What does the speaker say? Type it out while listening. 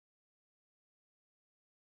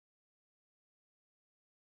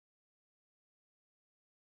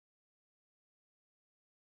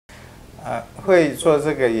会做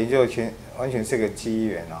这个研究完全是个机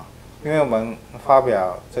缘哦，因为我们发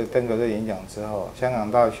表这个登革热演讲之后，香港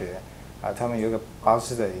大学他们有一个巴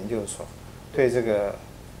斯德研究所，对这个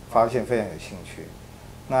发现非常有兴趣。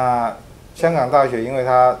那香港大学因为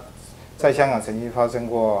它在香港曾经发生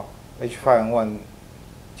过 H5N1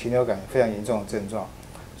 禽流感非常严重的症状，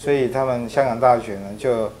所以他们香港大学呢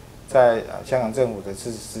就在香港政府的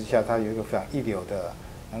支持之下，它有一个非常一流的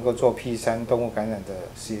能够做 P3 动物感染的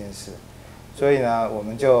实验室，所以呢我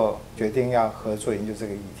们就决定要合作研究这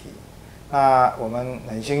个议题。那我们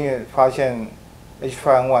很幸运发现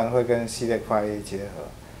H5N1 会跟 CLEC5A 结合，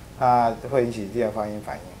那会引起第二发炎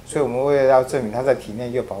反应，所以我们为了要证明它在体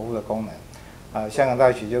内有保护的功能，香港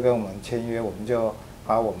大学就跟我们签约，我们就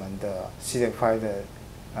把我们的 CLEC5A 的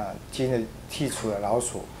基因的剔除的老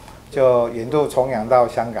鼠，就远渡重洋到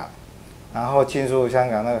香港，然后进入香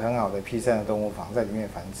港那个很好的 P3的动物房，在里面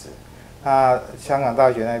繁殖。那香港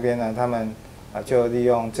大学那边呢，他们就利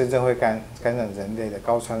用真正会感染人类的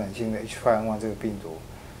高传染性的 H5N1 这个病毒，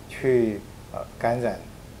去感染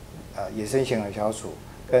野生型的小鼠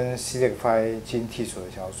跟 CLEC5A 基因剔除的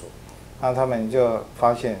小鼠。那他们就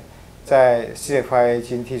发现，在 CLEC5A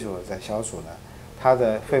基因剔除的小鼠呢，它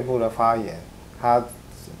的肺部的发炎，它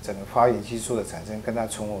整个发炎激素的产生跟它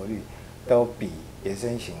存活率都比野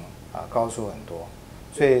生型高出很多，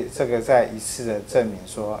所以这个再一次的证明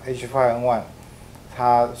说 H5N1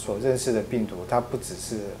 它所认识的病毒，它不只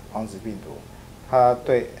是黄质病毒，它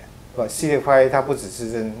对CLEC5A 它不只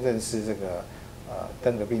是认识这个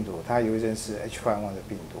登革病毒，它也会认识 H5N1 的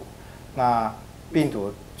病毒。那病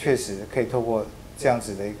毒确实可以透过这样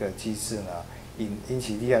子的一个机制呢，引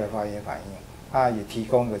起厉害的发炎反应，它也提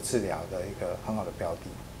供一个治疗的一个很好的标的。